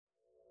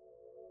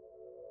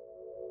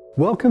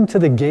Welcome to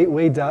the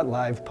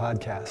Gateway.live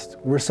podcast.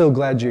 We're so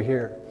glad you're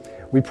here.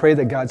 We pray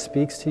that God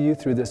speaks to you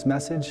through this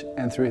message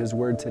and through His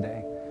Word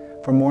today.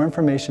 For more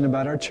information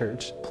about our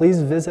church,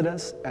 please visit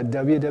us at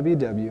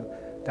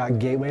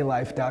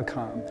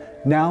www.gatewaylife.com.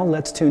 Now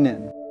let's tune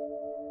in.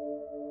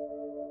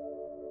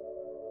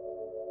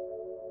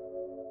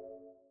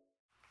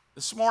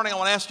 This morning I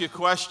want to ask you a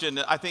question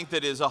that I think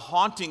that is a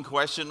haunting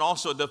question,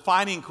 also a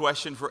defining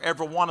question for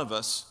every one of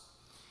us.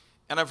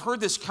 And I've heard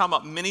this come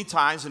up many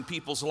times in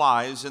people's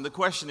lives, and the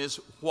question is,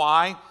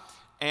 why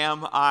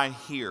am I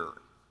here?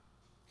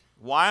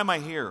 Why am I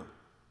here?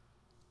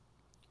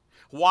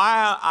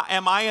 Why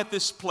am I at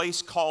this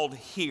place called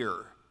here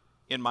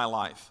in my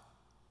life?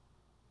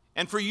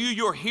 And for you,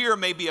 your here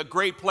may be a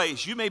great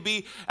place. You may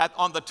be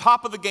on the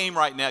top of the game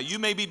right now. You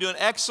may be doing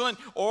excellent,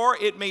 or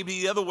it may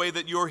be the other way,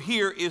 that your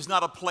here is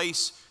not a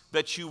place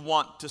that you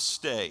want to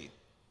stay.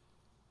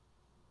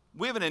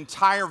 We have an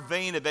entire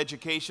vein of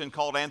education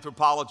called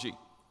anthropology.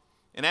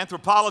 And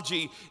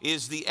anthropology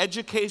is the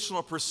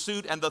educational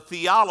pursuit and the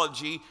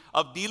theology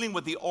of dealing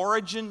with the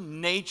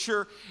origin,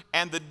 nature,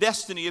 and the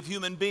destiny of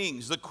human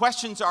beings. The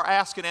questions are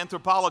asked in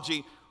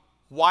anthropology: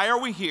 why are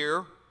we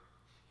here,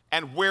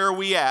 and where are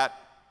we at?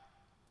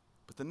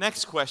 But the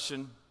next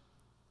question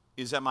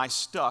is, am I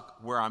stuck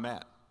where I'm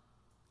at?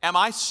 Am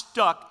I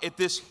stuck at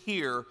this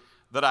here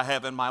that I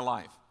have in my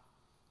life?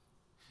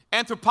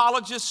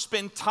 Anthropologists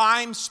spend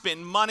time,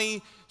 spend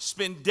money,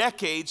 spend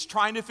decades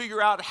trying to figure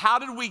out, how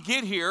did we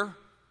get here?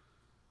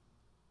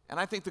 And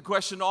I think the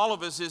question to all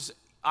of us is,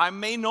 I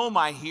may know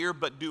my here,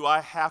 but do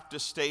I have to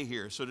stay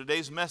here? So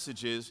today's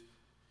message is,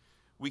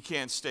 we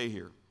can't stay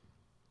here.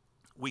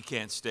 We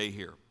can't stay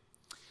here.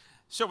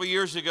 Several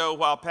years ago,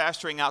 while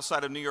pastoring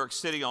outside of New York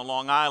City on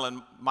Long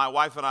Island, my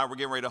wife and I were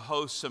getting ready to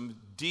host some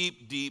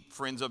deep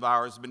friends of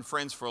ours, been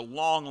friends for a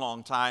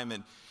long time,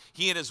 and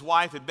he and his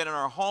wife had been in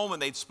our home,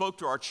 and they'd spoke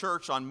to our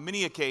church on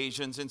many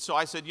occasions. And so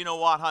I said, you know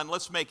what, hon,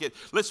 let's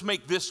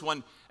make this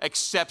one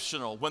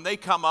exceptional. When they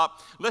come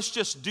up, let's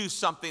just do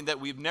something that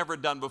we've never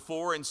done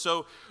before. And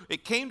so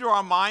it came to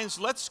our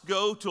minds, let's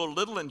go to a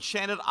little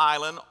enchanted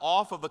island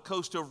off of the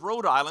coast of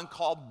Rhode Island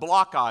called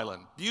Block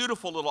Island.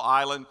 Beautiful little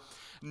island.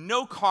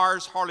 No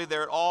cars hardly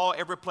there at all.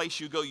 Every place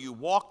you go, you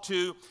walk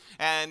to.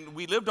 And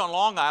we lived on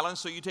Long Island,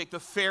 so you take the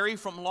ferry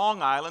from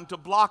Long Island to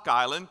Block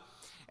Island.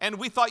 And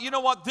we thought, you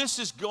know what, this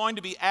is going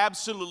to be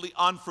absolutely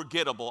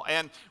unforgettable.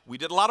 And we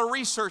did a lot of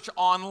research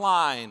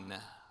online.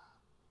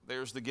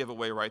 There's the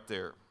giveaway right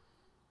there.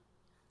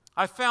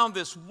 I found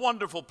this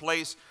wonderful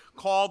place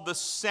called the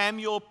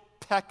Samuel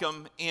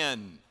Peckham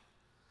Inn.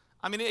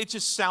 I mean, it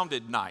just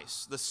sounded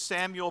nice, the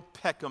Samuel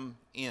Peckham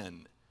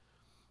Inn.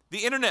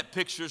 The internet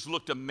pictures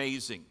looked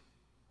amazing.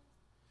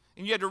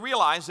 And you had to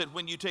realize that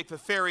when you take the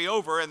ferry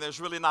over, and there's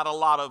really not a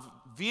lot of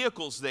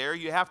vehicles there,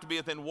 you have to be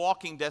within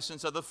walking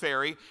distance of the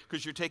ferry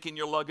because you're taking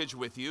your luggage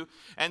with you.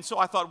 And so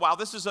I thought, wow,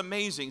 this is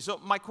amazing. So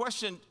my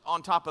question,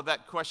 on top of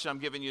that question, I'm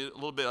giving you a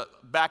little bit of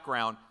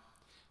background.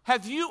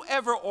 Have you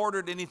ever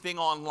ordered anything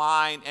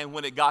online, and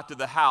when it got to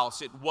the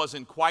house, it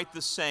wasn't quite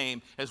the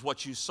same as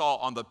what you saw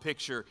on the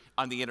picture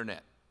on the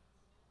internet?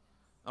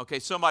 Okay,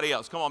 somebody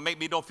else. Come on, make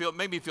me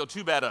feel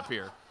too bad up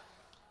here.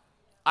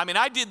 I mean,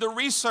 I did the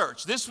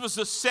research. This was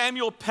the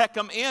Samuel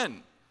Peckham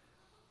Inn.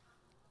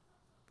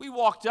 We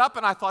walked up,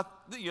 and I thought,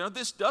 you know,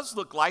 this does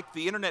look like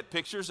the internet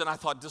pictures, and I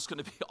thought, this is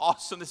going to be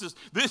awesome.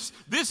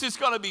 This is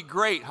going to be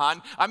great,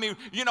 hon. I mean,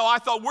 you know, I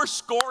thought we're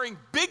scoring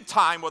big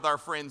time with our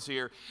friends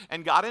here,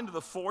 and got into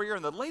the foyer,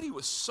 and the lady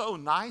was so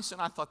nice,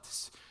 and I thought,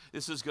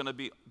 this is going to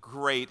be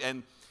great.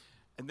 And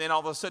then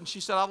all of a sudden, she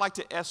said, I'd like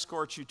to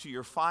escort you to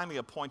your finally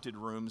appointed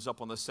rooms up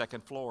on the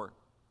second floor.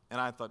 And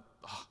I thought,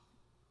 oh,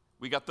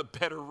 we got the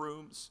better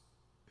rooms.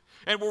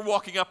 And we're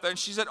walking up there, and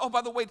she said, oh,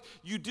 by the way,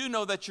 you do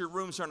know that your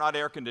rooms are not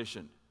air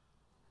conditioned.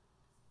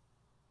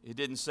 It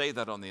didn't say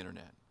that on the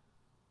internet.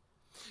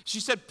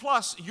 She said,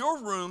 plus,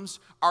 your rooms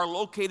are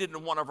located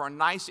in one of our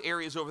nice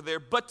areas over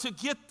there, but to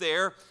get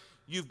there,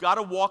 you've got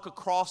to walk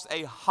across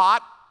a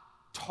hot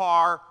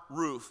tar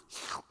roof.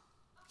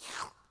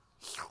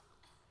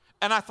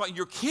 And I thought,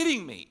 you're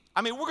kidding me.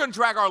 I mean, we're going to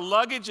drag our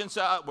luggage, and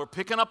so we're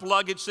picking up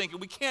luggage, thinking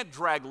we can't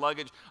drag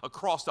luggage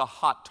across a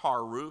hot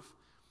tar roof.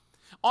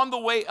 On the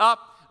way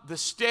up the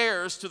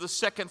stairs to the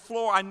second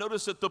floor, I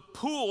noticed that the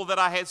pool that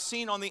I had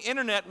seen on the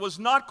internet was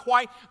not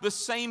quite the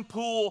same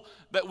pool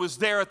that was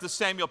there at the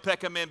Samuel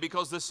Peckham Inn,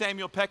 because the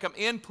Samuel Peckham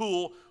Inn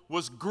pool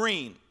was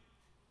green.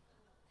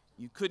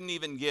 You couldn't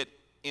even get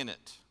in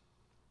it.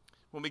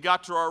 When we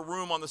got to our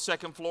room on the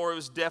second floor, it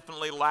was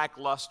definitely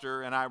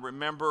lackluster, and I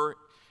remember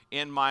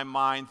in my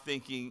mind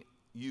thinking,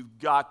 you've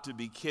got to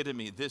be kidding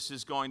me. This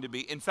is going to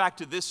be, in fact,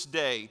 to this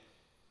day,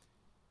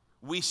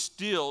 we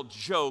still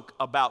joke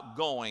about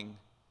going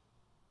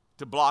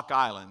to Block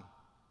Island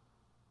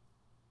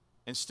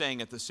and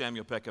staying at the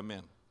Samuel Peckham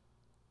Inn.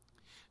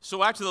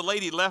 So after the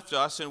lady left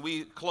us and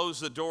we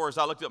closed the doors,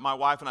 I looked at my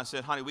wife and I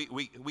said, honey,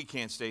 we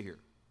can't stay here.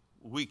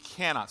 We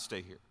cannot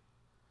stay here.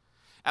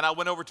 And I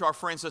went over to our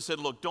friends and I said,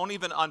 look, don't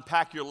even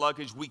unpack your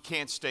luggage. We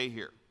can't stay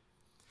here.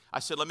 I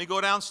said, let me go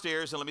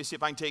downstairs and let me see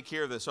if I can take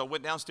care of this. So I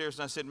went downstairs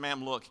and I said,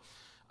 ma'am, look,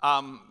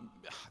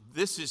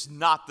 this is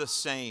not the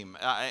same.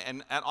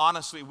 And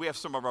honestly, we have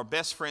some of our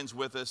best friends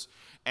with us,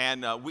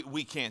 and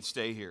we can't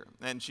stay here.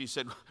 And she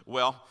said,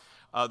 well,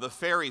 the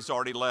ferry's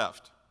already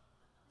left.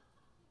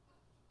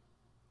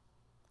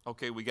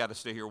 Okay, we got to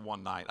stay here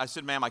one night. I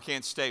said, ma'am, I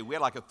can't stay. We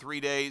had like a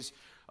 3 days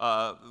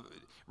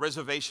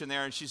reservation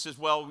there. And she says,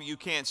 well, you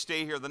can't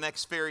stay here. The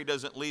next ferry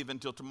doesn't leave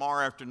until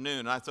tomorrow afternoon.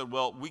 And I said,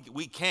 well,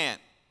 we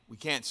can't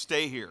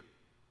stay here.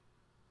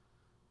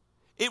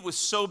 It was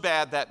so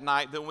bad that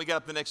night that when we got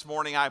up the next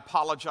morning, I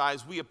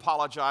apologized. We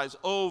apologized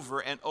over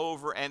and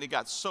over, and it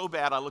got so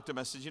bad, I looked at him and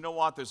I said, you know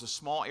what? There's a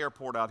small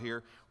airport out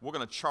here. We're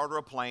going to charter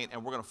a plane,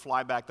 and we're going to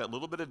fly back that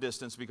little bit of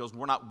distance because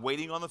we're not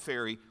waiting on the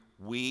ferry.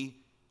 We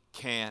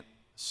can't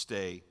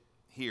stay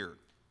here.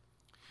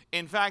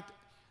 In fact,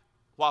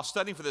 while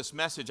studying for this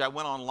message, I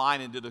went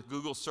online and did a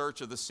Google search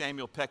of the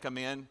Samuel Peckham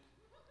Inn.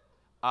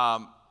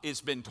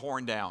 It's been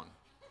torn down.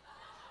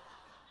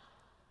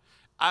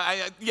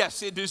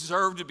 Yes, it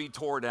deserved to be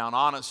torn down,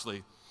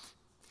 honestly.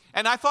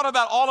 And I thought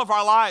about all of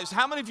our lives.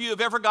 How many of you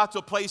have ever got to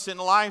a place in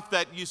life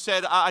that you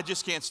said, I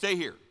just can't stay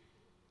here?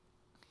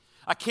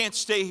 I can't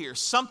stay here.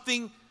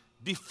 Something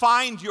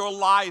defined your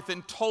life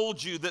and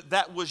told you that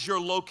that was your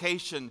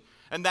location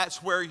and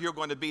that's where you're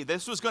going to be.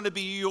 This was going to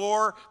be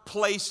your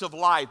place of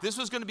life. This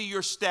was going to be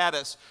your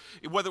status,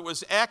 whether it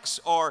was X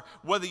or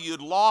whether you'd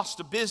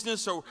lost a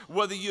business or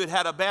whether you had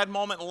had a bad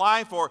moment in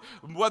life or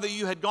whether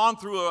you had gone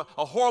through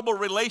a horrible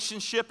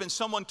relationship and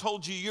someone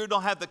told you you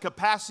don't have the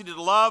capacity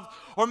to love,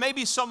 or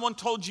maybe someone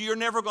told you you're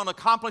never going to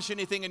accomplish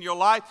anything in your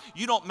life,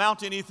 you don't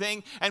mount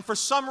anything, and for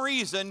some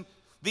reason,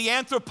 the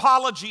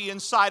anthropology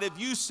inside of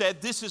you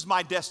said, this is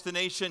my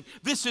destination,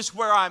 this is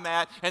where I'm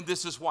at, and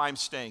this is why I'm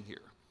staying here.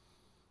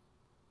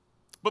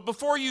 But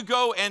before you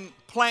go and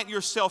plant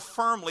yourself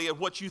firmly at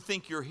what you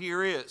think your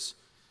here is,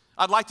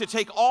 I'd like to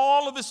take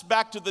all of this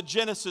back to the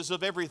genesis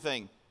of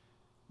everything.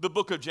 The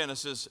book of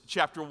Genesis,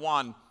 chapter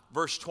 1,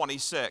 verse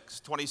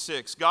 26.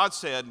 God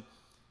said,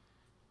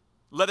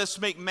 let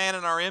us make man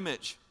in our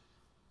image.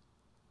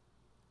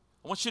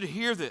 I want you to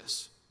hear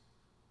this.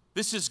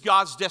 This is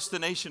God's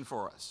destination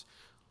for us.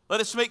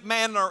 Let us make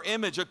man in our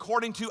image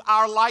according to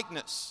our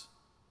likeness.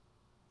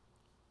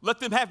 Let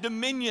them have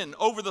dominion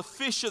over the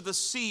fish of the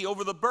sea,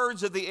 over the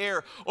birds of the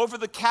air, over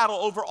the cattle,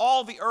 over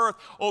all the earth,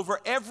 over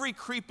every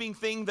creeping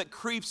thing that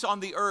creeps on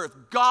the earth.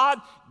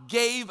 God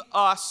gave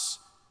us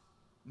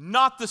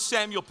not the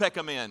Samuel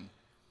Peckham Inn.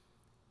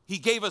 He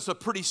gave us a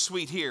pretty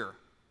sweet here.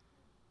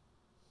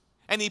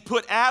 And he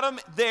put Adam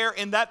there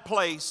in that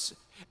place,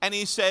 and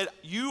he said,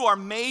 you are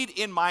made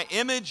in my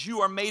image,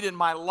 you are made in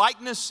my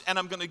likeness, and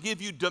I'm going to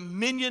give you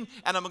dominion,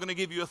 and I'm going to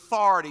give you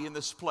authority in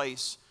this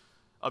place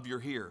of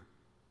your here.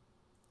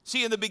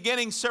 See, in the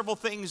beginning, several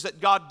things that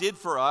God did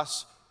for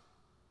us,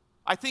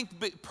 I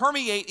think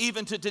permeate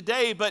even to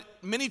today, but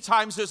many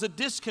times there's a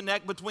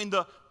disconnect between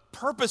the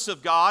purpose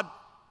of God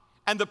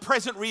and the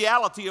present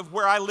reality of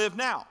where I live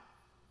now.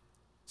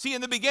 See, in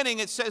the beginning,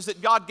 it says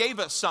that God gave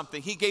us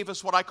something. He gave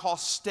us what I call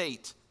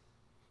state.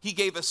 He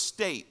gave us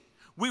state.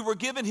 We were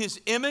given His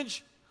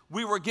image,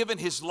 we were given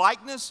His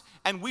likeness,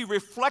 and we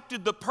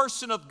reflected the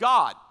person of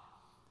God.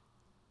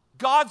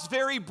 God's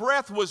very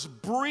breath was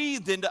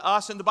breathed into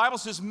us, and the Bible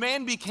says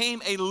man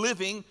became a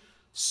living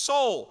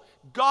soul.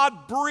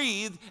 God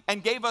breathed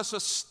and gave us a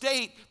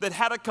state that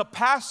had a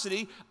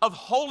capacity of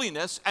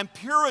holiness and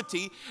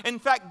purity. In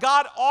fact,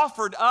 God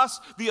offered us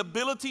the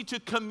ability to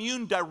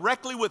commune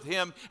directly with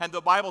Him, and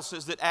the Bible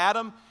says that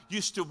Adam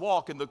used to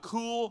walk in the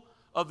cool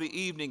of the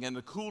evening and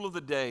the cool of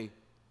the day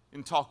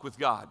and talk with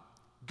God.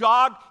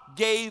 God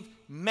gave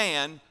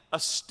man a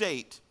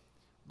state.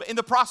 But in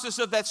the process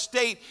of that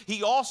state,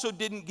 He also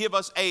didn't give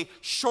us a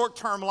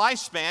short-term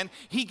lifespan.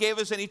 He gave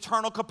us an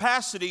eternal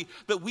capacity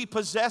that we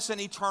possess an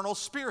eternal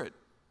spirit.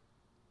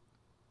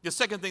 The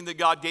second thing that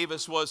God gave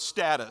us was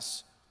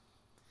status.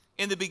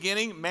 In the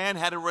beginning, man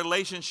had a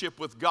relationship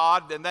with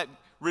God, and that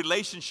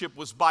relationship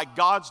was by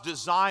God's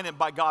design and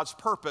by God's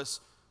purpose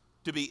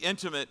to be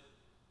intimate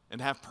and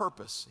have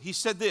purpose. He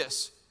said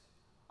this,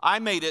 I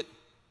made it,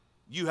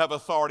 you have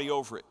authority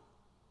over it.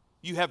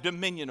 You have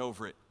dominion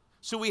over it.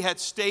 So we had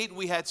state,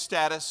 we had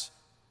status,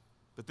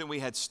 but then we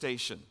had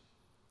station.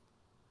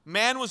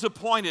 Man was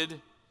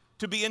appointed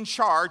to be in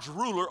charge,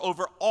 ruler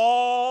over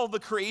all the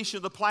creation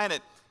of the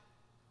planet.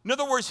 In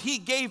other words, He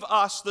gave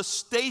us the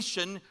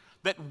station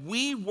that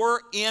we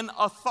were in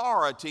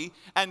authority,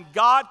 and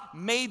God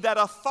made that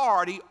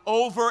authority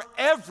over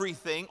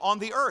everything on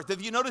the earth.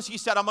 If you notice, He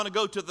said, I'm going to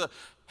go to the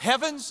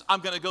heavens,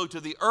 I'm going to go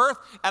to the earth,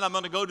 and I'm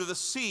going to go to the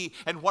sea,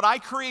 and what I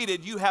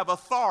created, you have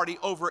authority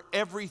over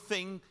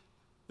everything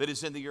that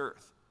is in the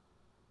earth.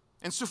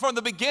 And so from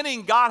the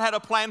beginning, God had a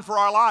plan for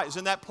our lives,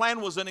 and that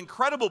plan was an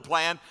incredible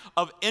plan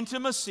of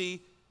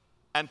intimacy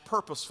and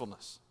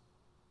purposefulness.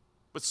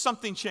 But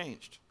something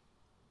changed.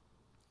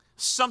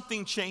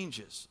 Something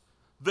changes.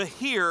 The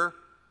here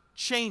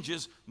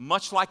changes,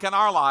 much like in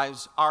our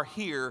lives, our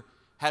here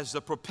has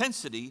the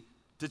propensity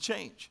to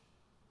change.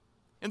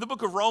 In the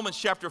book of Romans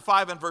chapter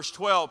 5 and verse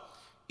 12,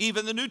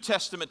 Even the New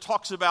Testament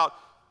talks about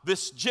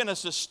this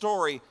Genesis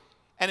story,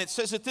 and it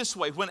says it this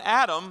way: when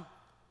Adam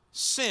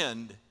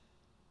sinned,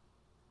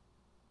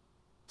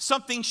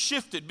 something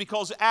shifted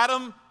because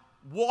Adam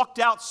walked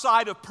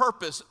outside of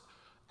purpose.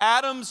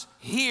 Adam's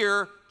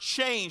here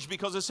changed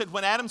because it said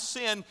when Adam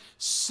sinned,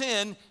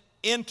 sin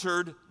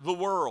entered the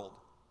world.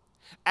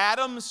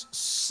 Adam's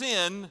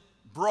sin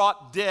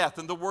brought death,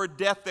 and the word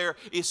death there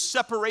is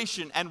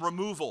separation and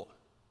removal.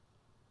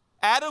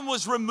 Adam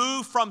was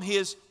removed from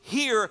his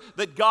here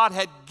that God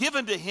had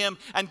given to him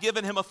and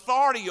given him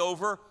authority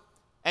over,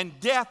 and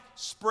death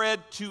spread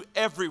to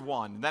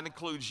everyone. And that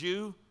includes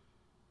you,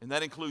 and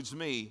that includes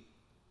me.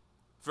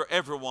 For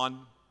everyone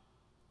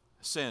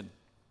sinned.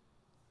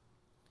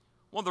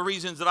 One of the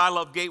reasons that I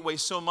love Gateway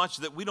so much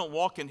that we don't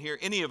walk in here,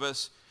 any of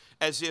us,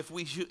 as if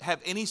we should have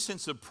any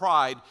sense of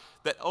pride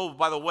that, oh,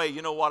 by the way,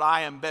 you know what,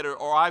 I am better,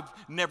 or I've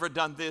never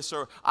done this,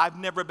 or I've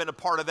never been a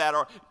part of that,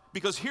 or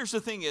because here's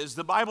the thing is,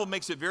 the Bible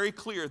makes it very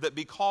clear that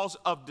because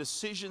of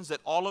decisions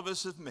that all of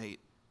us have made,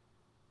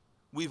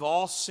 we've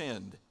all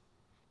sinned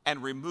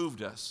and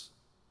removed us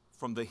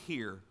from the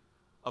here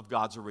of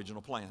God's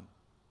original plan.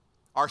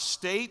 Our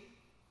state,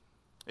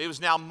 it was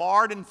now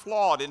marred and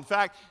flawed. In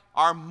fact,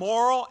 our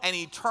moral and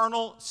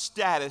eternal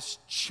status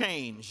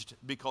changed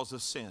because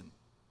of sin.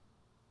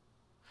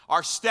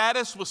 Our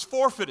status was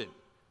forfeited.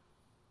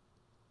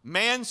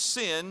 Man's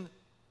sin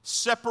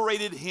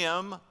separated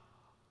him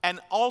and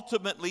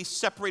ultimately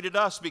separated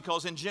us,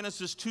 because in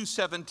Genesis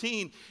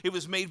 2:17, it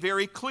was made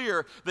very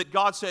clear that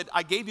God said,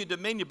 I gave you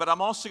dominion, but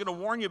I'm also going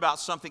to warn you about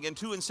something. In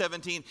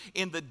 2:17,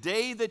 in the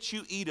day that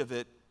you eat of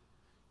it,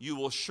 you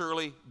will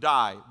surely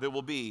die. There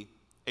will be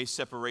a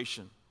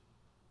separation.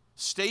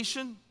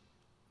 Station?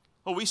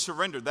 Oh, we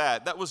surrendered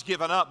that. That was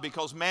given up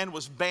because man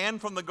was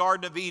banned from the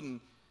Garden of Eden.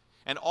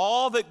 And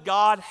all that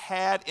God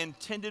had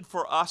intended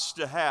for us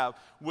to have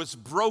was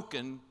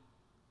broken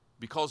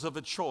because of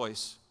a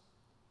choice.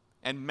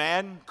 And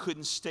man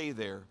couldn't stay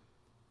there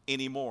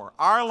anymore.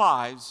 Our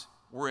lives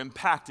were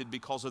impacted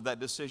because of that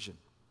decision.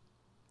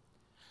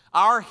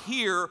 Our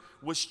here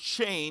was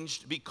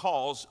changed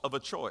because of a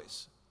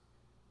choice.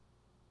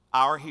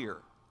 Our here.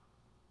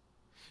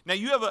 Now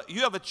you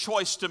have a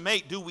choice to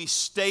make. Do we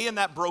stay in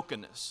that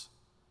brokenness?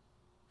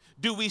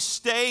 Do we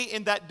stay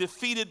in that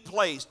defeated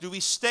place? Do we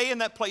stay in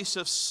that place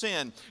of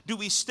sin? Do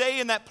we stay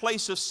in that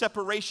place of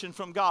separation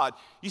from God?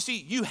 You see,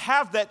 you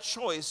have that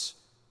choice,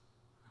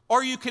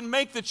 or you can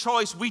make the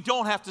choice, we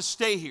don't have to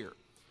stay here.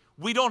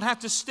 We don't have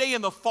to stay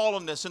in the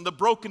fallenness and the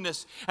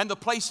brokenness and the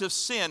place of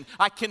sin.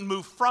 I can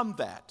move from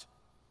that.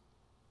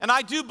 And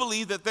I do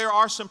believe that there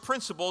are some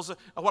principles,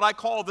 what I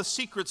call the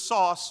secret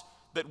sauce,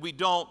 that we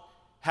don't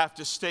have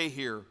to stay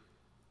here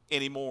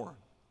anymore.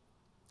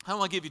 I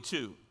want to give you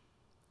two.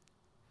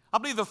 I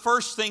believe the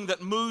first thing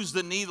that moves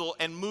the needle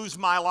and moves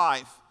my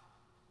life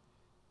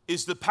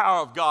is the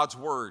power of God's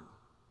Word.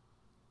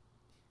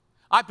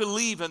 I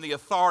believe in the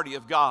authority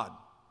of God,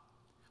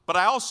 but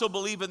I also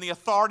believe in the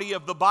authority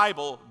of the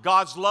Bible,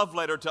 God's love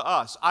letter to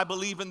us. I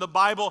believe in the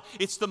Bible,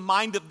 it's the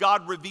mind of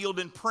God revealed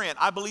in print.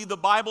 I believe the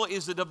Bible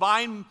is the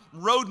divine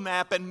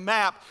roadmap and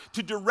map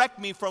to direct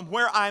me from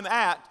where I'm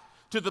at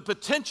to the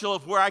potential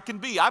of where I can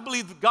be. I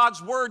believe that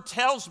God's Word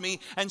tells me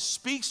and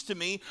speaks to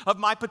me of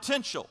my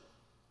potential.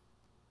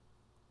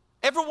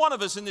 Every one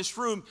of us in this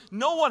room,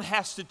 no one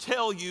has to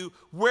tell you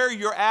where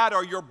you're at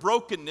or your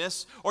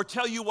brokenness or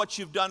tell you what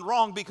you've done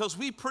wrong, because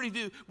we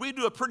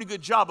do a pretty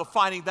good job of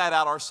finding that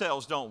out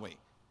ourselves, don't we?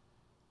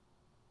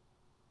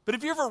 But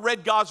have you ever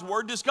read God's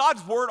Word? Does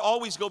God's Word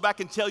always go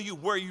back and tell you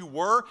where you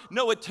were?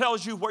 No, it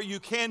tells you where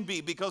you can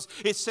be, because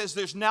it says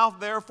there's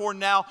therefore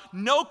now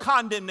no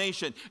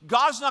condemnation.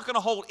 God's not going to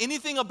hold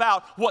anything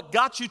about what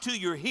got you to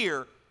your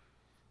here.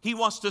 He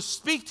wants to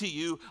speak to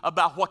you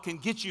about what can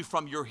get you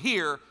from your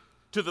here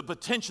to the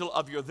potential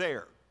of your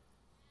there.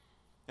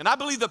 And I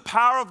believe the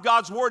power of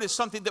God's Word is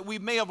something that we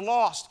may have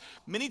lost.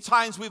 Many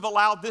times we've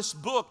allowed this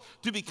book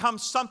to become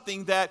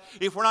something that,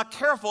 if we're not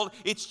careful,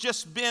 it's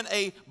just been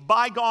a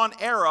bygone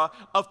era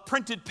of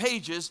printed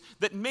pages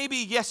that maybe,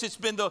 yes, it's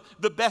been the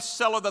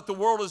bestseller that the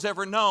world has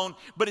ever known,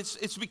 but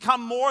it's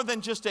become more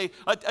than just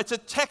it's a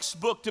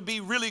textbook to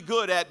be really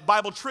good at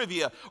Bible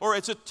trivia, or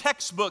it's a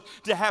textbook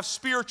to have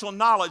spiritual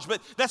knowledge.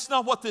 But that's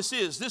not what this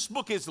is. This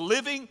book is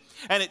living,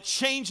 and it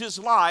changes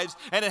lives,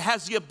 and it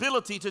has the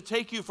ability to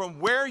take you from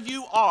where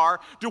you are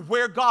to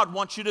where God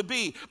wants you to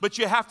be. But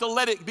you have to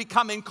let it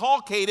become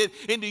inculcated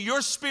into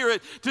your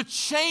spirit to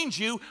change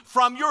you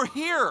from your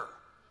here. Amen.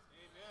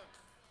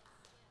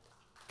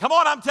 Come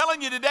on, I'm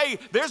telling you today,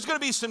 there's going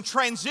to be some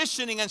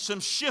transitioning and some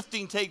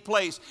shifting take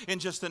place in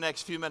just the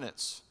next few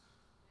minutes.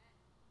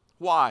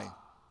 Why?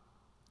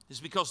 It's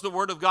because the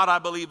Word of God, I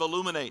believe,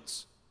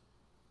 illuminates.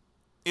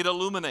 It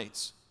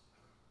illuminates.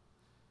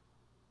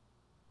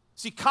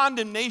 See,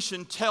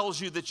 condemnation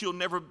tells you that you'll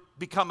never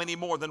become any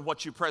more than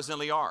what you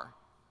presently are.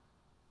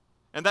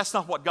 And that's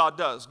not what God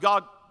does.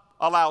 God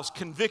allows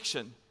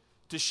conviction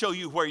to show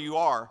you where you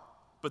are,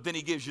 but then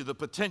He gives you the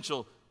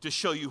potential to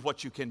show you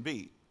what you can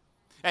be.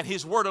 And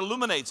His Word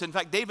illuminates. In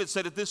fact, David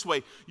said it this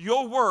way: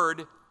 your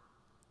Word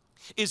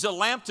is a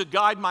lamp to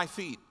guide my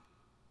feet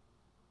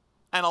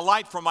and a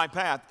light for my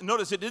path.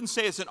 Notice it didn't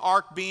say it's an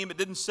arc beam. It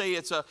didn't say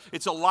it's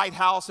a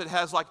lighthouse that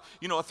has like,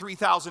 a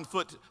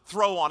 3,000-foot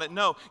throw on it.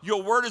 No,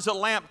 your word is a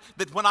lamp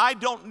that when I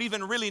don't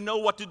even really know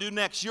what to do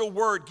next, your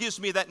word gives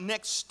me that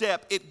next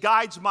step. It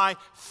guides my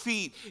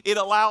feet. It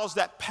allows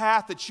that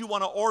path that you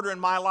want to order in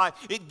my life.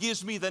 It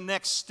gives me the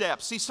next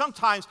step. See,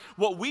 sometimes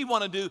what we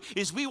want to do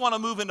is we want to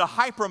move into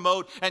hyper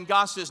mode, and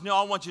God says, no,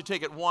 I want you to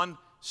take it one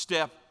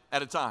step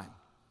at a time.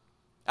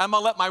 I'm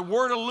going to let my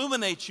word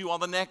illuminate you on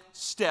the next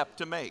step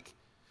to make.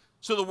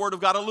 So the word of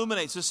God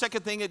illuminates. The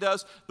second thing it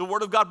does, the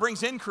word of God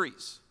brings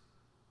increase.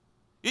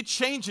 It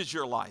changes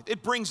your life.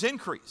 It brings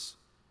increase.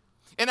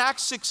 In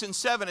Acts 6 and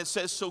 7, it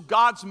says, so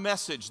God's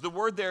message, the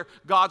word there,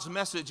 God's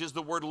message, is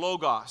the word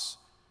logos.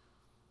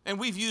 And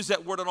we've used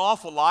that word an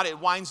awful lot. It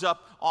winds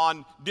up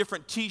on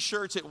different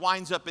t-shirts. It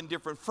winds up in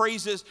different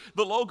phrases.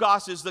 The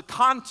logos is the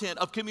content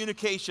of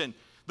communication,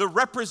 the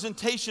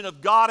representation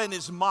of God and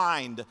His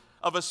mind,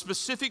 of a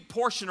specific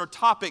portion or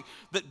topic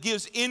that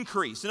gives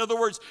increase. In other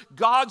words,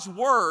 God's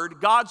word,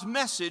 God's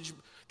message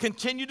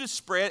continued to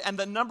spread, and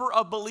the number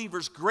of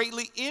believers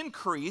greatly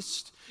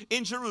increased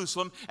in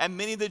Jerusalem, and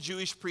many of the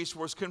Jewish priests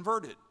were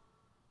converted.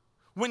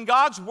 When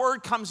God's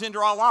word comes into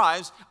our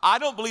lives, I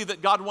don't believe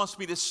that God wants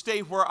me to stay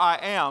where I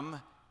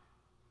am.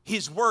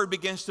 His word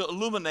begins to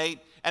illuminate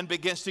and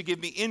begins to give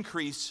me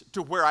increase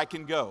to where I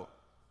can go.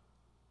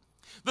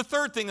 The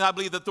third thing I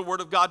believe that the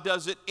word of God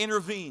does, it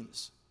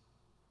intervenes.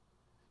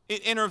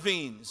 It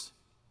intervenes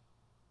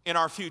in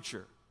our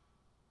future.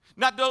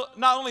 Not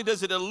only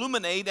does it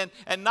illuminate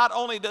and not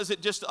only does it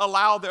just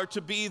allow there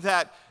to be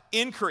that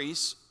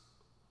increase,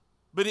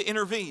 but it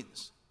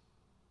intervenes.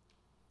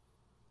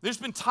 There's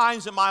been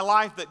times in my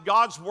life that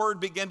God's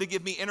word began to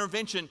give me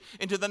intervention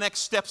into the next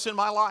steps in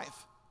my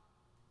life.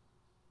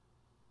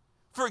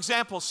 For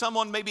example,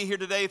 someone may be here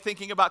today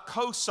thinking about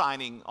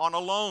co-signing on a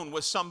loan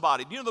with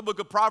somebody. You know, the book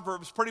of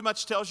Proverbs pretty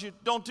much tells you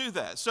don't do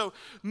that. So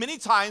many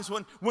times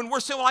when we're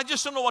saying, well, I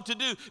just don't know what to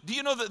do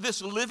you know that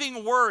this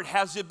living word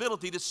has the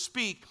ability to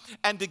speak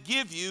and to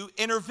give you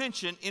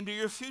intervention into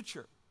your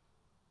future?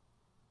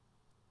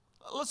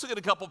 Let's look at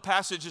a couple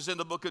passages in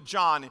the book of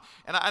John.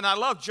 And I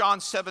love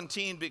John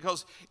 17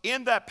 because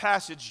in that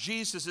passage,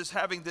 Jesus is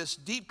having this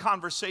deep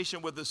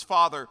conversation with his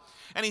Father.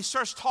 And he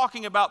starts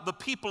talking about the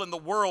people in the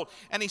world.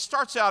 And he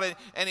starts out,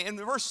 and in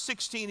verse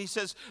 16, he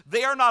says,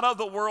 they are not of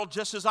the world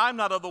just as I'm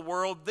not of the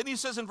world. Then he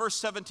says in verse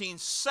 17,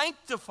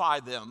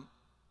 sanctify them.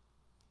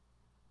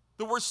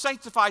 The word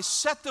sanctify,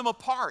 set them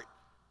apart.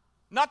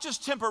 Not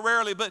just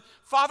temporarily, but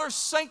Father,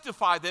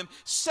 sanctify them.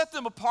 Set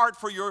them apart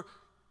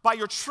by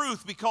your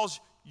truth, because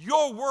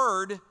your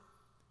word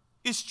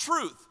is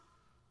truth.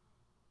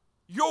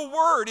 Your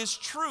word is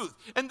truth.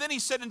 And then he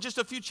said in just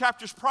a few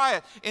chapters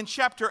prior, in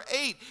chapter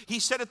 8, he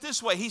said it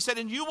this way. He said,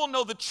 and you will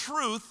know the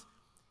truth,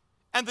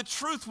 and the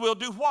truth will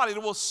do what?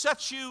 It will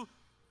set you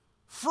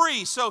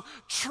free. So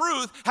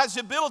truth has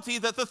the ability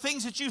that the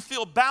things that you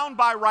feel bound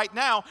by right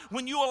now,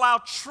 when you allow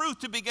truth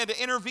to begin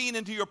to intervene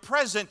into your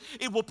present,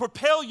 it will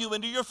propel you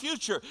into your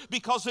future,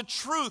 because the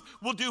truth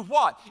will do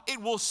what?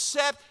 It will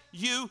set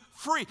you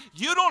free.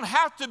 You don't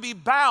have to be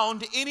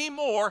bound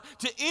anymore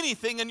to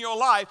anything in your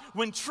life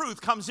when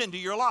truth comes into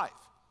your life.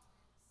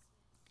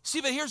 See,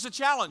 but here's the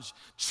challenge.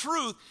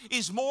 Truth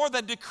is more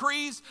than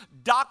decrees,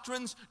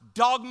 doctrines,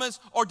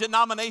 dogmas, or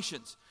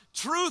denominations.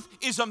 Truth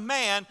is a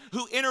man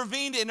who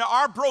intervened in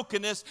our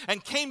brokenness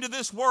and came to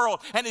this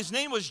world, and his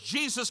name was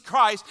Jesus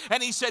Christ,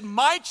 and he said,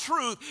 my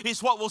truth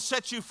is what will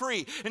set you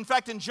free. In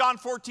fact, in John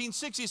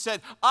 14:6, he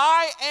said,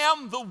 I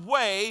am the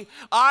way,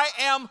 I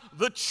am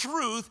the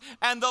truth,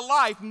 and the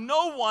life.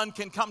 No one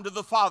can come to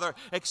the Father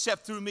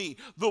except through me.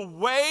 The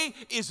way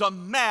is a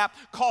map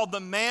called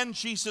the man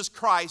Jesus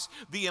Christ,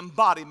 the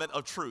embodiment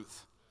of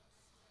truth.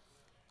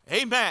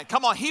 Amen.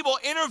 Come on, he will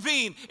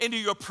intervene into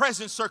your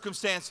present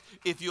circumstance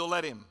if you'll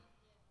let him.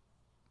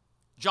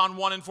 John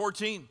 1 and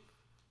 14.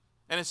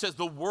 And it says,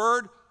 the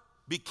Word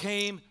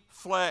became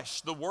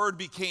flesh. The Word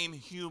became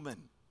human.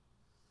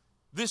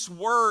 This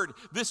Word,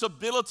 this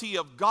ability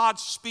of God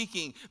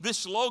speaking,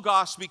 this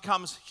Logos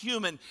becomes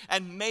human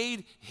and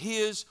made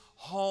his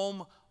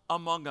home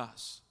among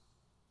us.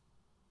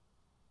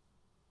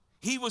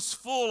 He was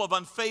full of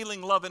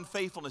unfailing love and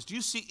faithfulness. Do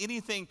you see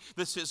anything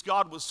that says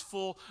God was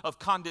full of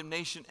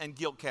condemnation and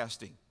guilt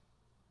casting?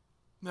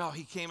 No,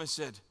 he came and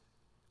said,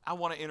 I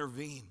want to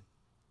intervene.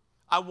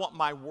 I want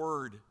my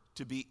word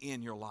to be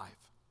in your life.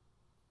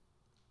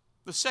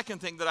 The second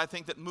thing that I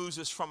think that moves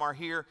us from our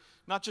here,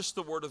 not just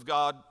the word of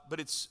God, but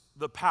it's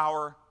the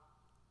power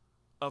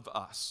of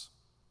us.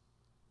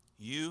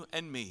 You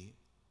and me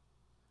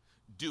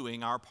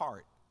doing our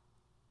part.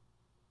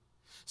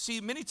 See,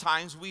 many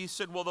times we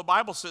said, well, the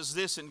Bible says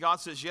this, and God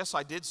says, yes,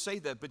 I did say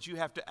that, but you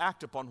have to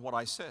act upon what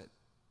I said.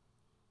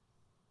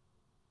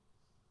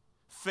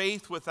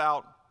 Faith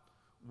without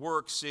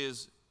works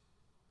is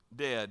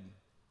dead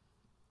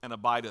and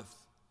abideth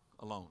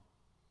alone.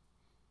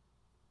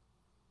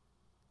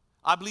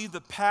 I believe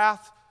the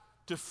path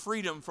to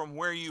freedom from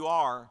where you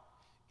are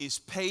is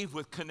paved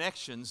with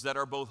connections that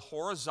are both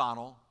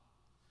horizontal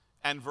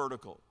and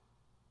vertical.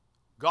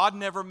 God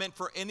never meant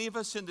for any of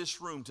us in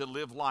this room to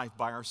live life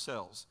by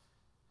ourselves,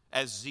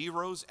 as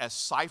zeros, as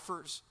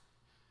ciphers,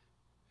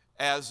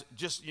 as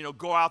just,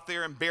 go out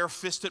there and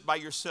bare-fisted by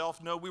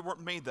yourself. No, we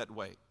weren't made that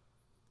way.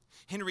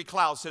 Henry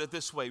Cloud said it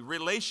this way: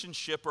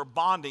 relationship or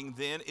bonding,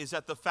 then, is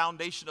at the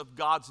foundation of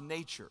God's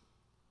nature.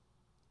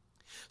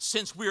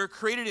 Since we are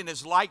created in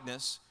His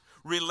likeness,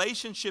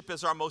 relationship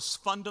is our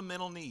most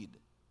fundamental need,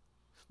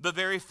 the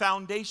very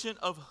foundation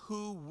of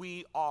who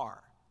we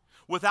are.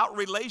 Without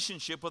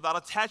relationship, without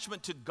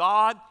attachment to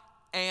God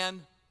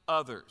and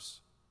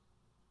others,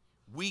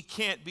 we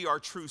can't be our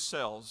true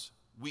selves.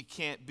 We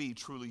can't be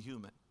truly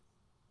human.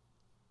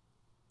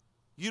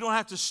 You don't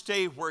have to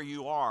stay where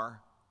you are,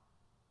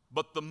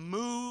 but the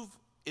move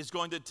is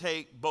going to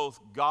take both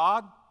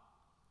God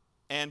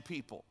and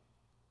people.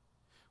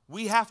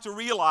 We have to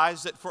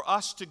realize that for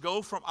us to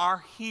go from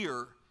our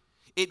here,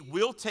 it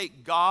will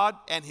take God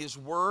and His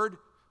Word,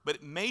 but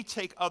it may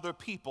take other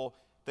people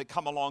that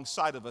come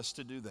alongside of us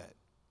to do that.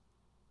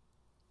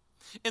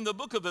 In the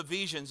book of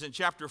Ephesians, in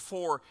chapter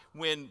 4,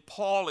 when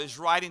Paul is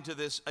writing to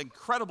this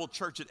incredible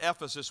church at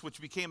Ephesus,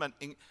 which became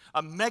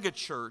a mega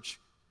church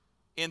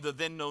in the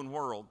then known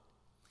world,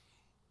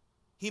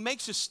 he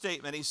makes a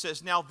statement. He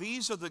says, "Now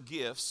these are the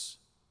gifts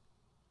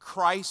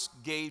Christ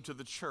gave to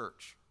the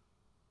church."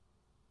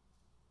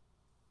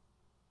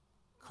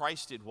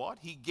 Christ did what?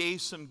 He gave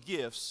some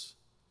gifts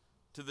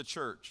to the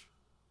church.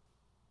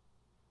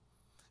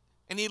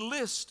 And he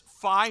lists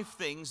 5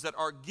 things that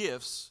are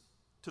gifts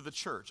to the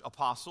church: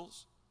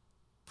 apostles,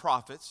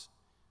 prophets,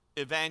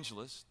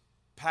 evangelists,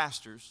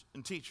 pastors,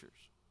 and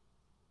teachers.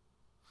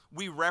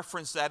 We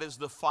reference that as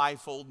the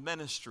fivefold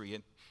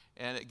ministry.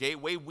 And at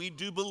Gateway, we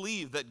do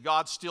believe that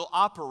God still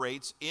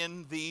operates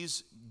in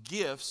these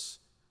gifts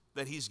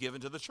that He's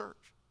given to the church.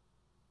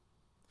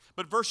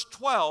 But verse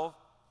 12,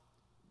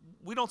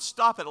 we don't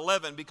stop at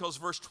 11, because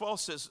verse 12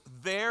 says,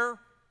 their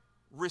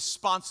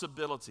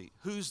responsibility.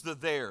 Who's the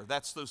there?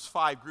 That's those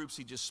 5 groups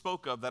he just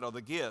spoke of that are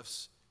the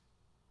gifts.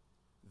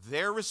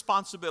 Their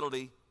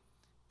responsibility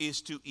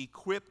is to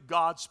equip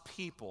God's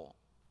people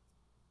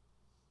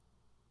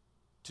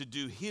to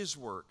do His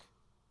work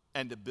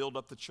and to build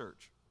up the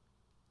church,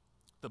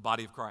 the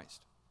body of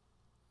Christ.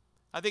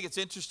 I think it's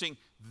interesting,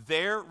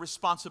 their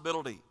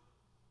responsibility.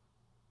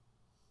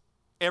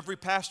 Every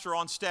pastor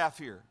on staff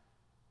here,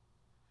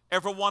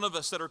 every one of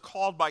us that are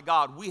called by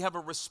God, we have a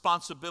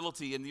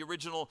responsibility. In the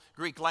original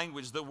Greek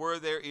language, the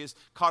word there is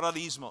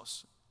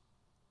kararismos.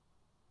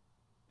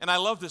 And I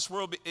love this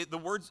word. The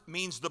word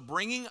means the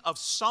bringing of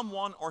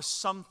someone or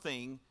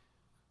something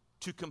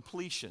to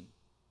completion.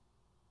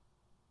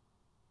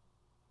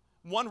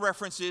 One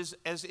reference is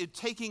as it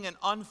taking an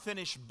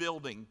unfinished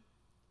building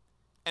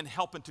and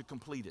helping to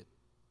complete it.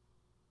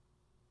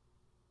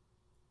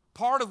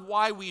 Part of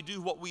why we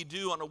do what we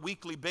do on a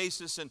weekly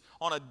basis and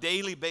on a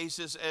daily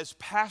basis as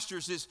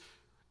pastors is,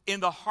 in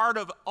the heart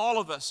of all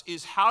of us,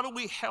 is how do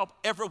we help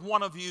every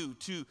one of you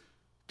to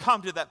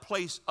come to that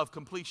place of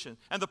completion.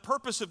 And the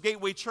purpose of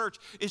Gateway Church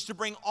is to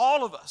bring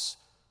all of us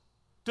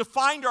to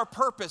find our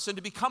purpose and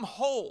to become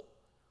whole.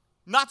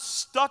 Not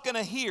stuck in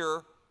a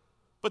here,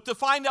 but to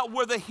find out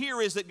where the here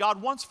is that God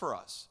wants for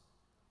us.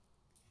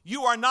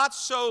 You are not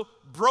so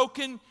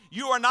broken,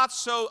 you are not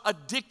so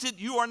addicted,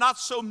 you are not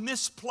so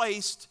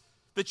misplaced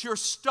that you're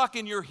stuck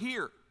in your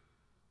here.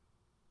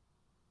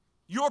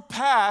 Your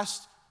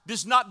past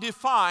does not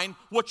define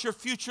what your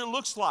future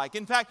looks like.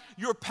 In fact,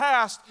 your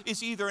past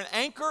is either an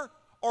anchor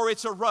or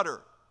it's a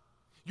rudder.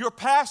 Your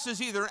past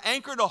is either an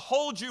anchor to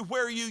hold you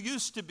where you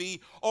used to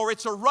be, or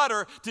it's a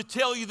rudder to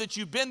tell you that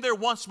you've been there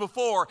once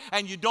before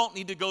and you don't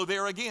need to go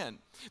there again.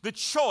 The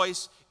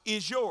choice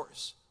is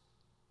yours.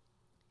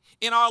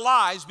 In our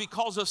lives,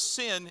 because of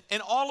sin,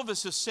 and all of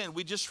us have sinned,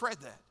 we just read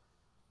that.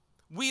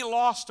 We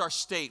lost our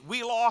state,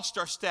 we lost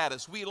our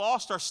status, we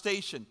lost our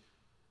station.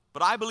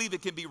 But I believe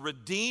it can be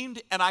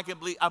redeemed, and I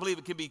believe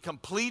it can be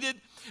completed,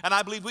 and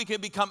I believe we can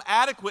become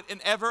adequate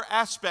in every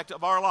aspect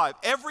of our life.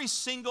 Every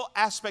single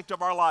aspect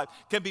of our life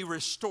can be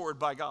restored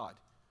by God.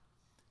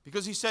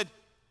 Because He said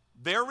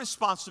their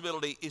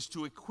responsibility is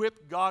to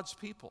equip God's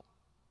people.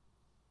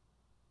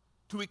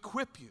 To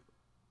equip you.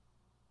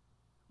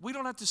 We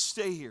don't have to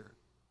stay here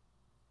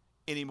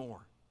anymore.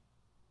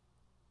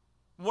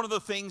 One of the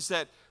things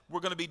that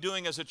we're going to be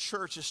doing as a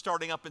church is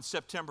starting up in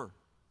September.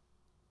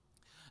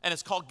 And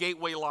it's called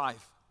Gateway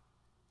Life.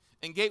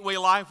 And Gateway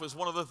Life was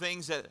one of the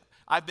things that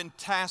I've been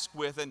tasked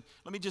with. And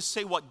let me just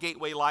say what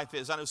Gateway Life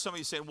is. I know some of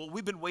you saying, well,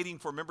 we've been waiting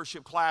for a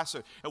membership class,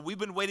 or we've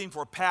been waiting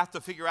for a path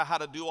to figure out how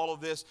to do all of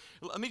this.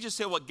 Let me just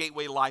say what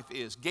Gateway Life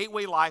is.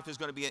 Gateway Life is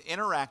going to be an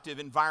interactive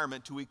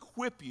environment to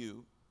equip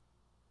you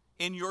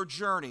in your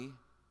journey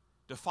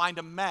to find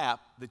a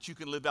map that you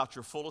can live out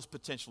your fullest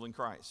potential in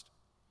Christ.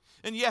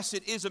 And yes,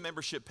 it is a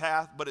membership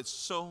path, but it's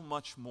so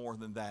much more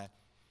than that.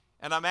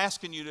 And I'm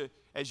asking you to,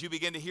 as you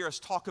begin to hear us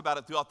talk about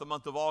it throughout the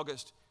month of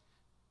August,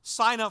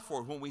 sign up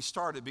for it when we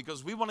start it,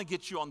 because we want to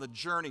get you on the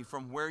journey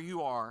from where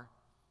you are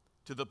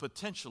to the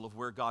potential of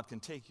where God can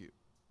take you.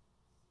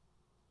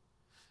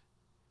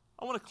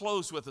 I want to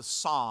close with a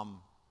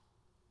psalm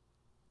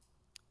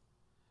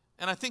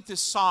And I think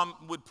this psalm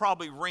would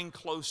probably ring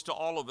close to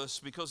all of us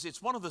because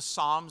it's one of the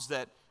psalms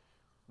that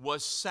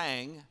was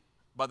sang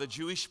by the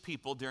Jewish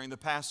people during the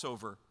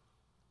Passover.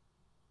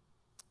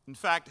 In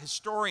fact,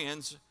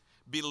 historians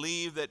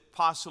believe that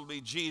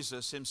possibly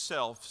Jesus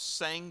himself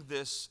sang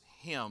this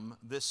hymn,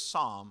 this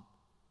psalm,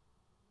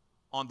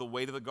 on the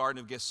way to the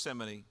Garden of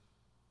Gethsemane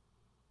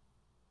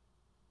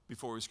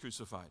before he was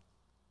crucified.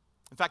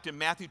 In fact, in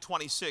Matthew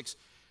 26,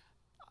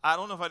 I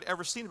don't know if I'd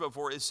ever seen it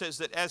before, it says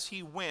that as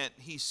he went,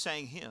 he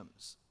sang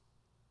hymns.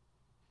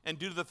 And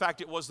due to the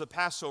fact it was the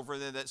Passover,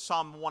 that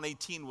Psalm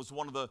 118 was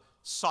one of the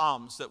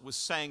psalms that was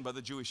sang by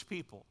the Jewish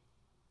people.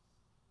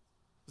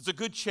 There's a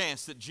good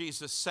chance that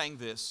Jesus sang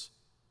this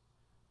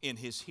in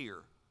his hear.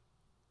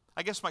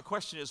 I guess my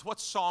question is, what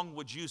song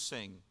would you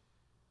sing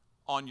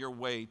on your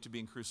way to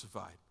being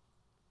crucified?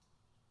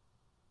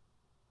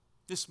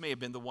 This may have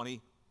been the one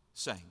he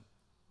sang.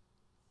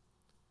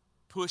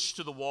 Pushed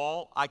to the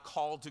wall, I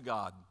called to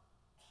God.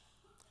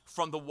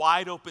 From the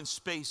wide open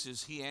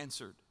spaces, he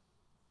answered.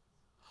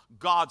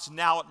 God's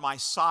now at my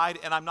side,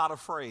 and I'm not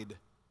afraid.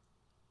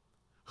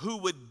 Who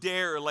would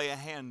dare lay a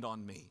hand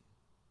on me?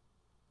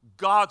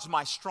 God's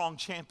my strong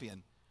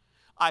champion.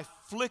 I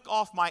flick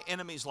off my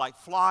enemies like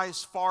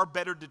flies. Far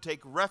better to take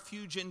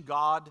refuge in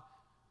God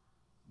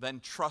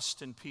than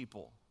trust in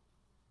people.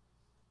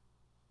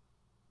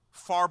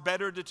 Far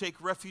better to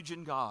take refuge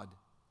in God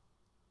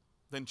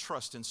than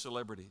trust in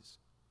celebrities.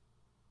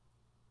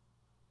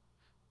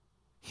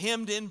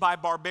 Hemmed in by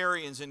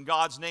barbarians, in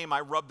God's name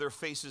I rub their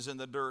faces in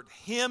the dirt.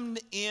 Hemmed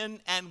in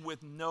and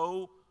with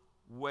no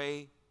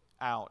way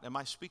out. Am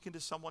I speaking to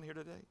someone here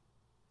today?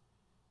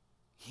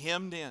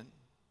 Hemmed in,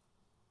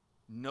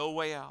 no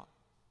way out.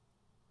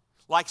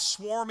 Like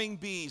swarming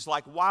bees,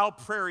 like wild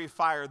prairie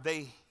fire,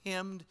 they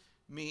hemmed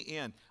me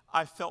in.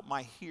 I felt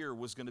my here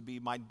was going to be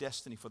my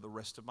destiny for the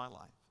rest of my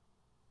life.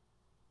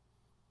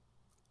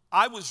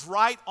 I was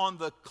right on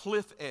the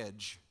cliff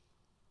edge,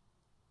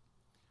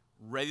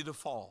 ready to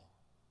fall,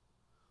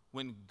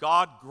 when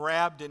God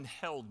grabbed and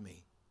held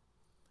me.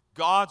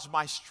 God's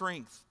my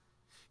strength.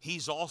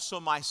 He's also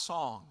my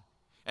song.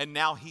 And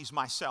now he's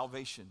my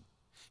salvation.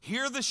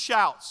 Hear the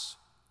shouts.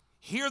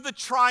 Hear the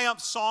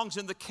triumph songs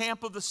in the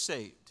camp of the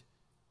saved.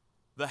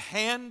 The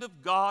hand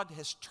of God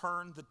has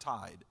turned the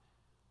tide.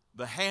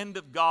 The hand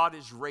of God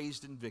is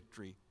raised in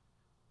victory.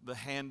 The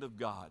hand of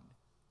God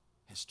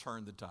has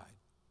turned the tide.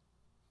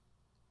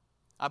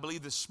 I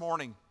believe this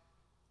morning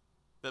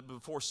that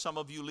before some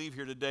of you leave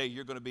here today,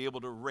 you're going to be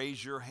able to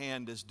raise your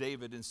hand as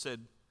David and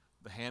said,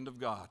 the hand of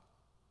God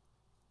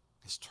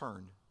has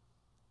turned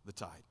the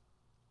tide.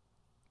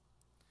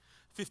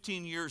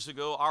 15 years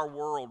ago, our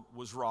world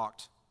was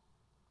rocked,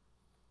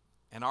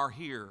 and our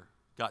here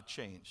got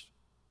changed.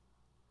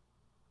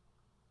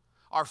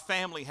 Our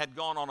family had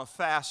gone on a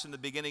fast in the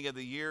beginning of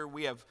the year.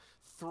 We have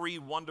 3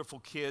 wonderful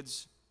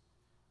kids,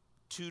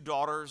 2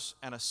 daughters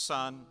and a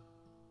son.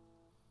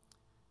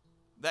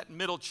 That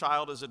middle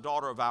child is a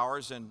daughter of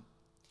ours, and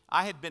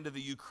I had been to the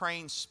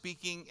Ukraine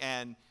speaking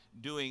and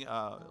doing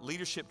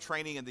leadership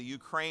training in the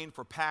Ukraine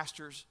for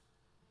pastors,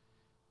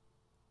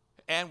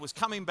 and was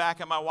coming back,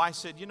 and my wife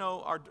said, you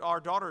know,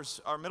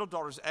 our middle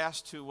daughter's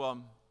asked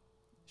to,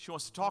 she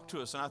wants to talk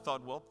to us, and I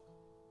thought, well,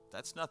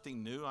 that's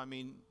nothing new. I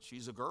mean,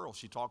 she's a girl.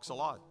 She talks a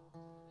lot.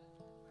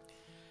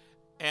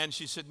 And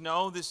she said,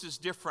 no, this is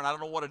different. I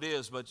don't know what it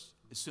is, but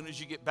as soon as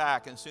you get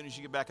back, and as soon as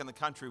you get back in the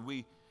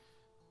country,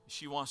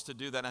 she wants to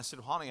do that. And I said,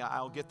 well, honey,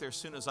 I'll get there as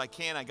soon as I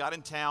can. I got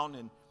in town,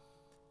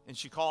 and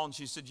she called, and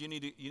she said, you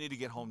need to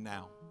get home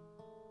now.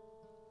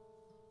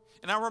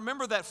 And I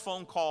remember that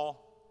phone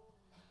call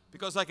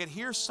because I could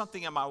hear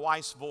something in my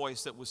wife's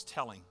voice that was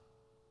telling.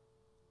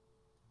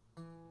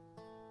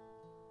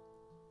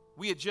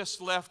 We had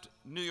just left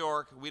New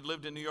York. We'd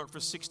lived in New York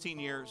for 16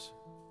 years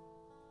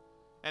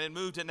and had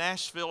moved to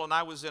Nashville, and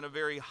I was in a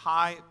very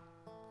high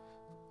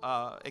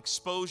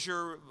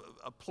exposure,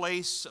 a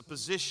place, a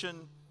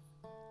position,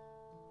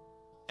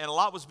 and a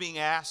lot was being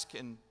asked,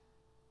 and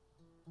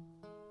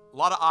a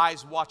lot of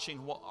eyes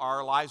watching what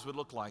our lives would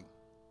look like.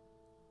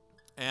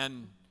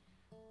 And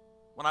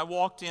when I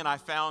walked in, I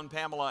found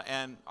Pamela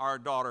and our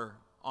daughter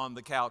on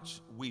the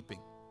couch weeping.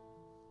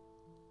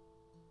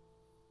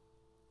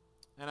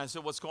 And I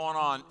said, what's going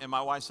on? And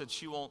my wife said,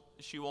 she won't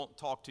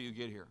talk till you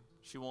get here.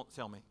 She won't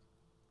tell me.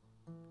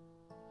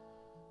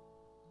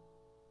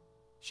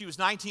 She was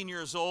 19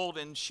 years old,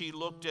 and she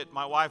looked at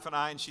my wife and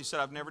I, and she said,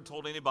 I've never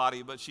told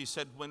anybody, but she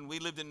said, when we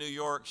lived in New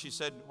York, she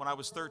said, when I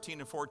was 13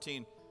 and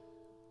 14,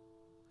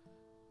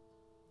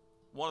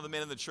 one of the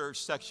men in the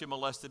church sexually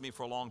molested me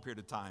for a long period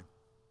of time.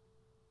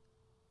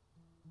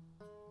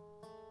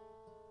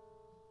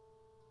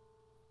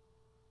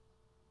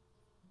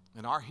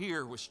 And our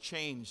here was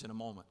changed in a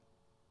moment.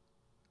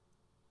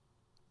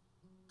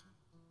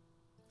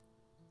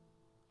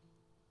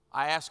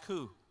 I asked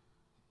who,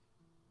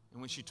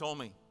 and when she told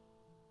me,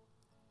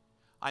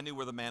 I knew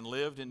where the man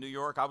lived in New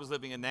York. I was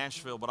living in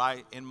Nashville,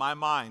 but in my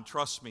mind,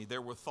 trust me,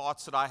 there were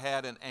thoughts that I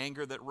had and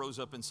anger that rose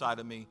up inside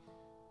of me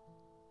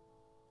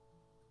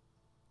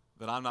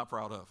that I'm not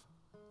proud of.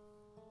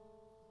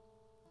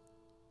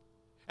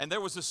 And there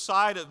was a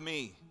side of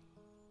me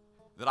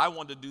that I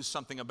wanted to do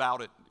something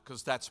about it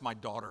because that's my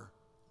daughter.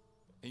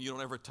 And you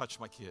don't ever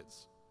touch my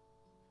kids.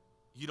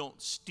 You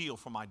don't steal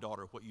from my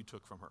daughter what you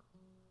took from her.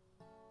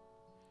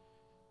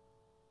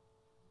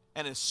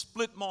 And in a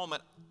split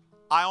moment,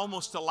 I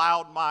almost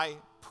allowed my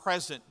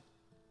present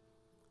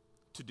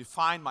to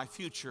define my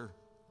future.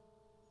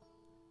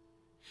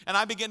 And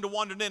I began to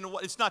wonder then,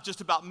 it's not just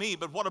about me,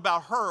 but what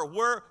about her?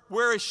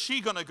 Where is she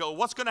going to go?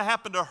 What's going to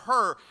happen to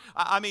her?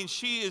 I mean,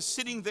 she is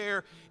sitting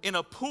there in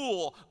a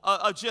pool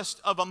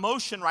of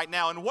emotion right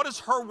now. And what is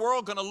her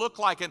world going to look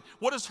like? And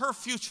what does her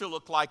future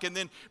look like? And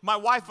then my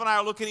wife and I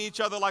are looking at each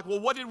other like,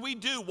 well, what did we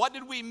do? What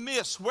did we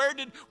miss? Where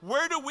did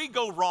we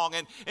go wrong?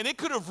 And it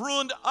could have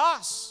ruined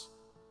us.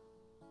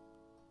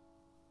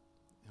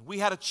 And we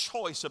had a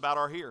choice about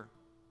our here.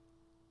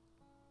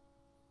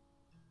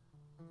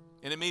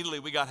 And immediately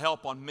we got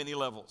help on many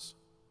levels.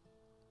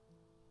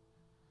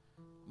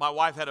 My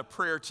wife had a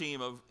prayer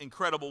team of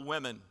incredible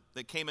women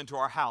that came into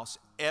our house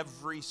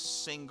every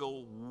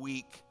single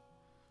week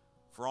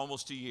for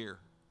almost a year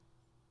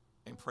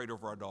and prayed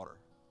over our daughter.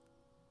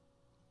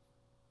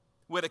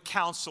 We had a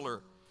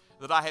counselor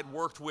that I had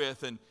worked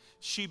with, and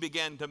she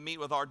began to meet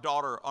with our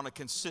daughter on a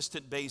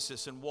consistent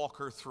basis and walk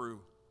her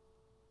through.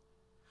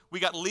 We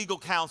got legal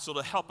counsel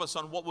to help us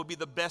on what would be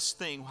the best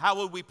thing. How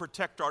would we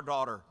protect our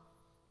daughter?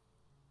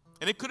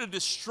 And it could have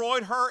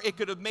destroyed her. It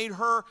could have made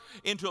her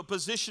into a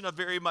position of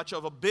very much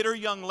of a bitter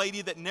young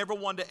lady that never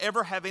wanted to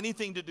ever have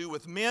anything to do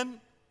with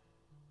men,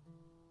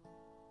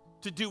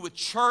 to do with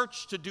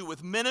church, to do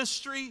with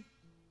ministry.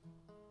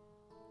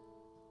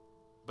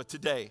 But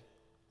today,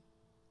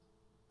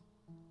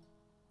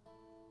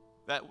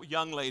 that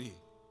young lady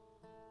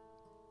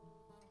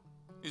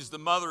is the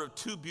mother of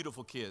 2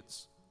 beautiful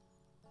kids.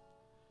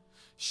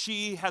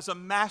 She has a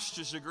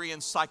master's degree in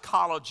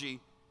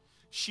psychology.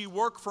 She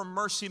worked for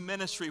Mercy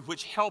Ministry,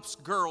 which helps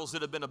girls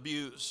that have been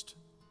abused.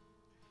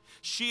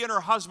 She and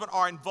her husband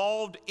are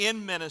involved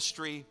in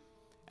ministry,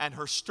 and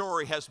her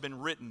story has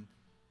been written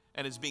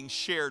and is being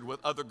shared with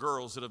other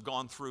girls that have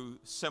gone through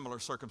similar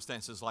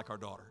circumstances like our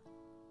daughter.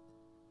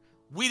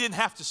 We didn't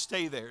have to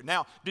stay there.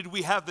 Now, did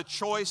we have the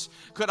choice?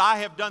 Could I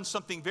have done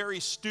something very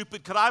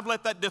stupid? Could I have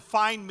let that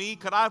define me?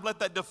 Could I have let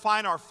that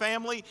define our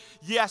family?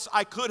 Yes,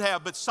 I could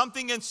have, but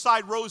something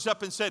inside rose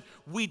up and said,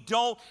 we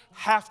don't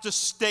have to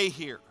stay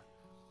here.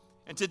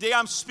 And today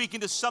I'm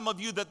speaking to some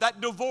of you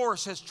that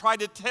divorce has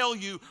tried to tell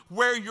you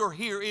where your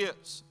here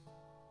is.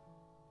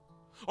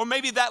 Or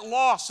maybe that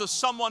loss of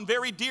someone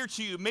very dear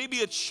to you,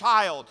 maybe a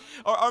child,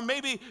 or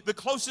maybe the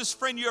closest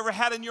friend you ever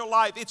had in your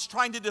life. It's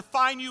trying to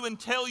define you and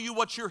tell you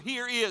what your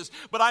here is.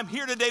 But I'm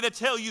here today to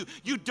tell you,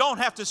 you don't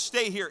have to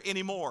stay here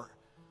anymore.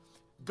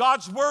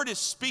 God's word is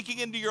speaking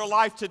into your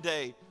life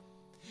today.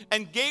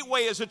 And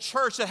Gateway is a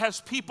church that has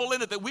people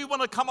in it that we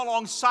want to come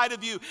alongside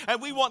of you,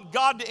 and we want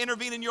God to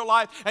intervene in your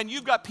life. And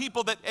you've got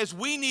people that, as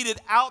we needed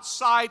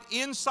outside,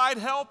 inside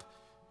help,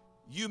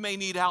 you may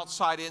need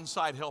outside,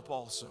 inside help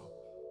also.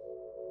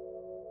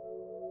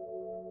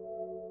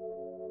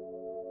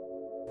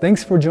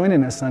 Thanks for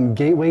joining us on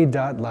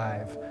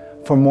Gateway.live.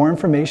 For more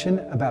information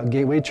about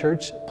Gateway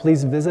Church,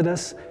 please visit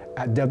us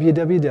at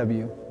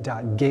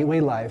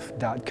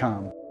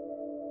www.gatewaylife.com.